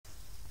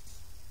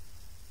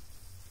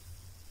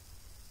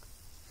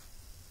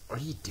What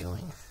are you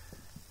doing?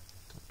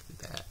 Don't do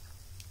that.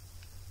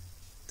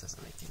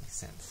 Doesn't make any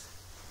sense.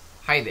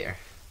 Hi there.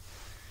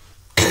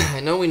 I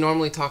know we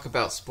normally talk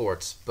about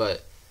sports,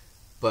 but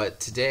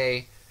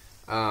today,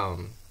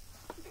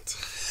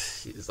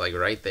 he's like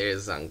right there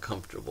is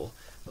uncomfortable.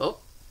 Oh,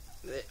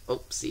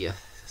 see ya,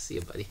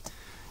 buddy.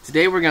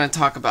 Today we're gonna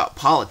talk about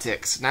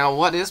politics. Now,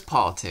 what is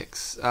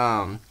politics?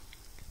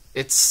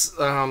 It's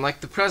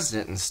like the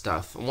president and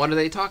stuff. And what do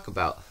they talk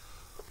about?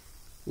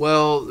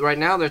 Well, right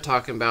now they're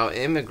talking about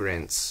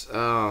immigrants,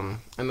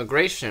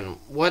 immigration.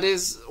 What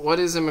is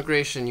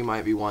immigration, you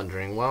might be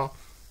wondering? Well,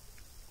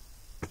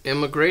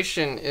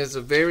 immigration is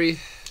a very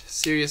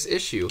serious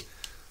issue,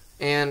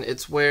 and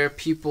it's where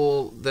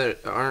people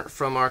that aren't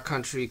from our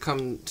country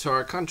come to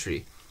our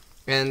country,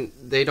 and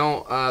they're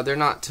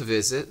not to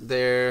visit.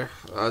 They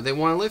want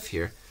to live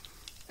here,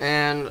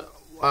 and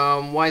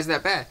why is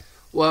that bad?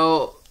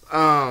 Well,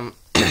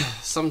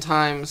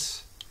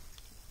 sometimes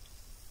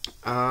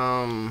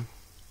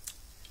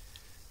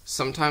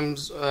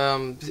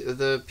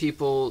the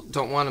people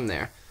don't want them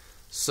there.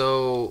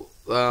 So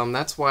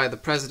that's why the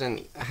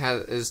president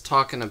is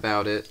talking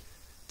about it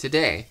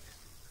today.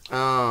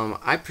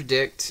 I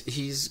predict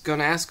he's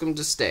gonna ask them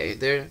to stay.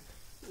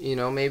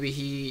 Maybe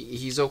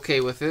he's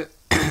okay with it.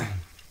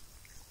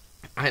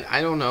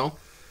 I don't know.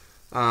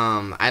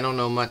 I don't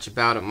know much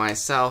about it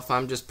myself.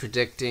 I'm just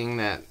predicting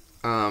that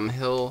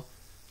he'll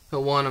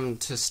want them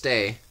to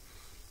stay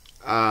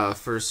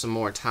for some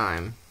more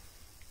time.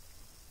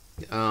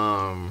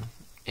 And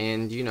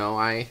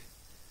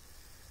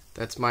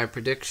that's my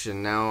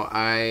prediction. Now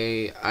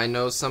I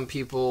know some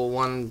people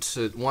want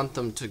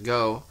them to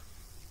go,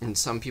 and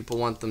some people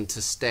want them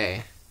to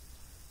stay.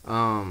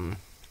 But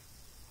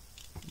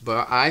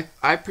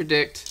I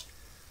predict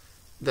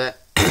that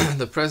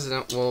the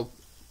president will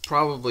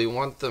probably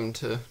want them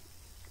to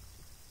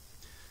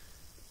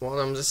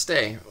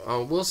stay.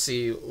 We'll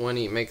see when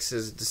he makes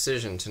his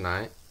decision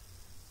tonight.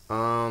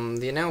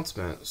 The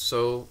announcement.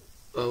 So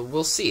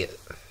we'll see it.